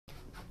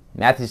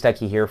Matthew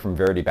Stuckey here from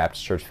Verity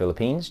Baptist Church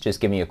Philippines. Just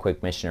giving you a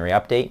quick missionary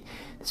update.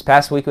 This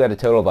past week we had a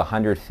total of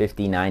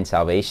 159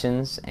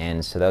 salvations,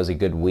 and so that was a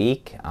good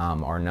week.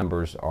 Our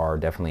numbers are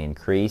definitely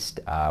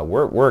increased.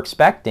 We're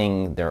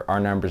expecting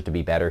our numbers to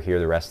be better here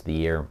the rest of the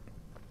year.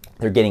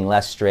 They're getting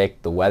less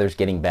strict. The weather's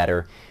getting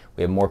better.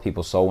 We have more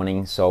people soul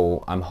winning.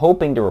 So I'm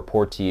hoping to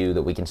report to you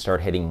that we can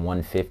start hitting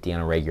 150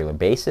 on a regular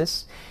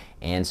basis.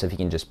 And so if you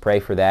can just pray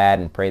for that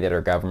and pray that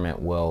our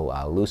government will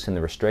loosen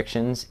the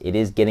restrictions. It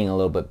is getting a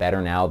little bit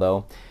better now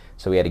though.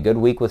 So we had a good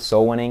week with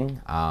soul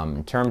winning.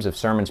 In terms of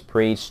sermons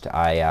preached,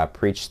 I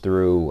preached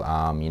through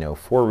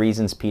 4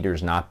 reasons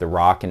Peter's not the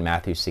rock in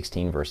Matthew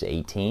 16 verse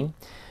 18.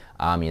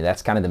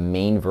 That's kind of the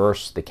main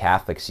verse the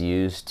Catholics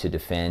use to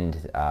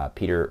defend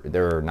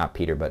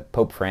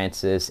Pope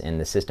Francis and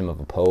the system of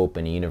a pope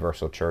and a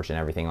universal church and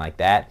everything like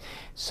that.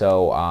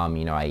 So,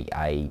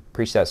 I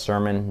preached that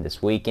sermon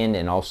this weekend,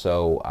 and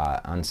also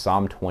on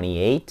Psalm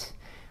 28.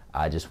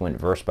 I just went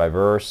verse by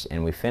verse,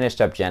 and we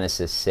finished up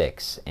Genesis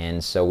 6.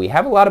 And so we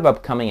have a lot of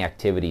upcoming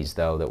activities,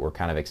 though, that we're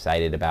kind of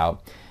excited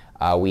about.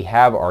 We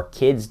have our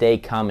Kids Day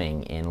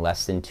coming in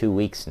less than 2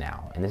 weeks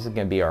now, and this is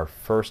going to be our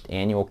first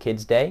annual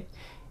Kids Day.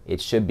 It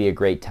should be a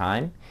great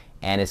time,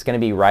 and it's going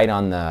to be right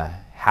on the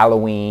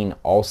Halloween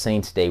All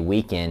Saints Day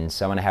weekend.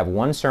 So I'm going to have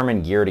one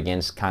sermon geared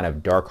against kind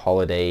of dark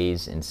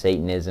holidays and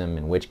Satanism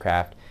and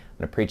witchcraft. I'm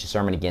going to preach a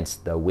sermon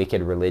against the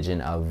wicked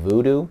religion of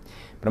voodoo,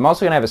 but I'm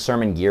also going to have a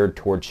sermon geared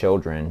toward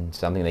children,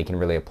 something they can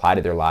really apply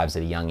to their lives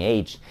at a young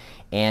age.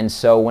 And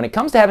so when it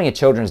comes to having a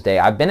Children's Day,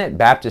 I've been at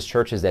Baptist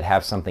churches that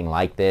have something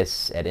like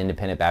this, at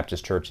independent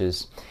Baptist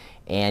churches,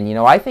 and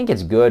I think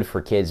it's good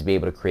for kids to be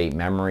able to create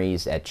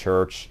memories at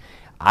church.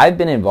 I've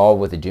been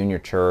involved with a junior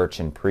church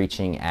and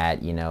preaching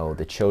at,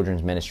 the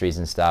children's ministries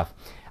and stuff.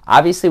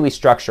 Obviously, we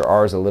structure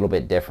ours a little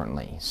bit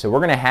differently. So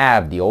we're going to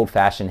have the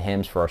old-fashioned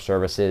hymns for our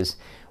services.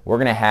 We're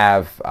going to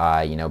have,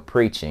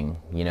 preaching,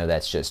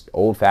 that's just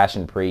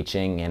old-fashioned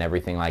preaching and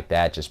everything like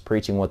that, just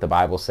preaching what the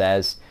Bible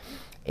says.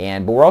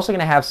 But we're also going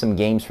to have some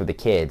games for the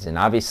kids. And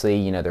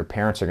obviously, their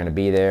parents are going to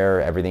be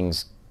there.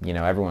 Everything's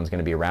everyone's going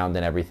to be around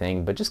and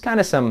everything, but just kind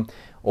of some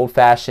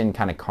old-fashioned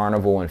kind of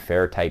carnival and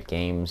fair type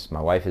games. My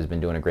wife has been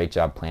doing a great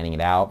job planning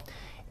it out,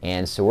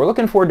 and so we're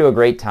looking forward to a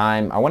great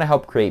time. I want to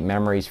help create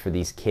memories for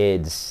these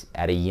kids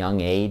at a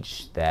young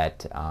age,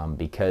 that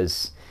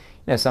because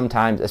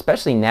sometimes,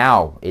 especially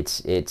now,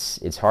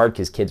 it's hard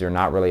because kids are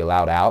not really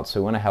allowed out. So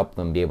we want to help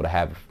them be able to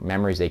have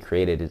memories they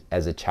created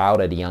as a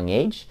child at a young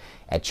age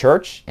at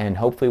church, and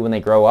hopefully when they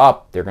grow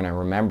up, they're going to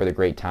remember the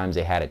great times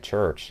they had at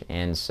church.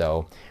 And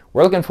so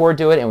we're looking forward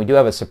to it, and we do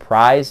have a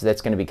surprise that's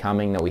going to be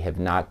coming that we have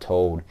not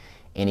told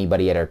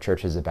anybody at our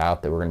churches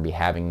about, that we're going to be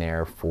having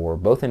there for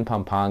both in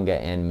Pampanga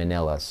and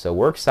Manila. So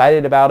we're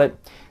excited about it.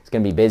 It's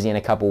going to be busy in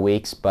a couple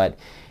weeks, but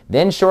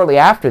then shortly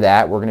after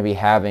that, we're going to be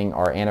having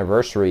our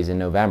anniversaries in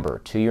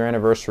November. 2-year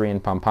anniversary in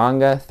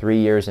Pampanga, 3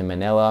 years in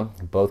Manila,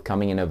 both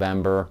coming in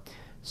November.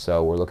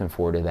 So we're looking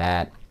forward to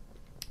that.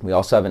 We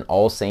also have an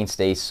All Saints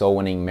Day Soul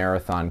Winning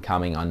Marathon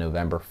coming on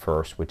November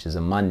 1st, which is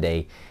a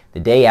Monday, the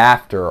day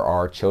after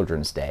our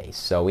Children's Day.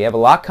 So we have a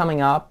lot coming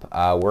up.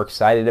 We're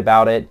excited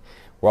about it.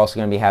 We're also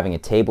going to be having a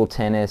table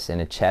tennis and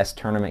a chess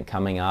tournament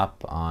coming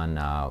up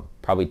on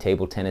probably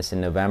table tennis in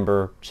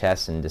November,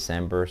 chess in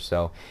December.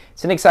 So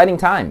it's an exciting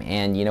time.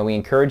 And we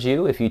encourage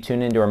you, if you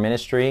tune into our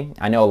ministry,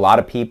 I know a lot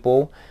of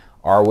people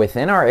are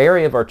within our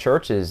area of our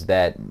churches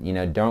that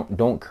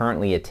don't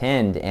currently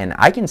attend, and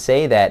I can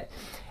say that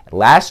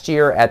last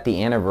year at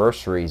the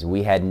anniversaries,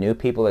 we had new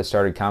people that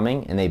started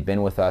coming, and they've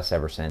been with us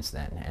ever since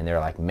then. And they're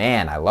like,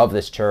 man, I love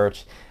this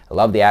church. I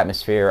love the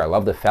atmosphere. I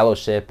love the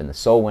fellowship and the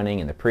soul winning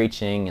and the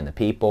preaching and the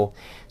people.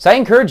 So I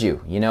encourage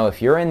you,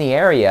 if you're in the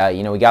area,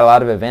 we got a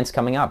lot of events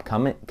coming up.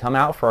 Come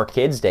out for our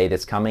Kids Day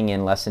that's coming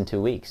in less than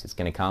 2 weeks. It's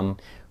going to come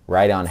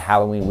right on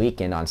Halloween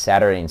weekend on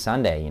Saturday and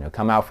Sunday.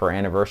 Come out for our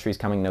anniversaries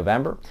coming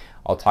November.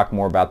 I'll talk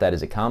more about that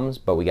as it comes,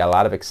 but we got a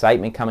lot of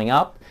excitement coming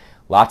up.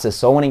 Lots of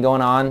soul winning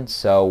going on,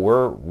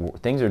 so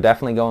things are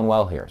definitely going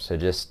well here. So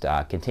just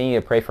continue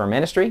to pray for our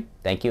ministry.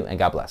 Thank you, and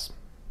God bless.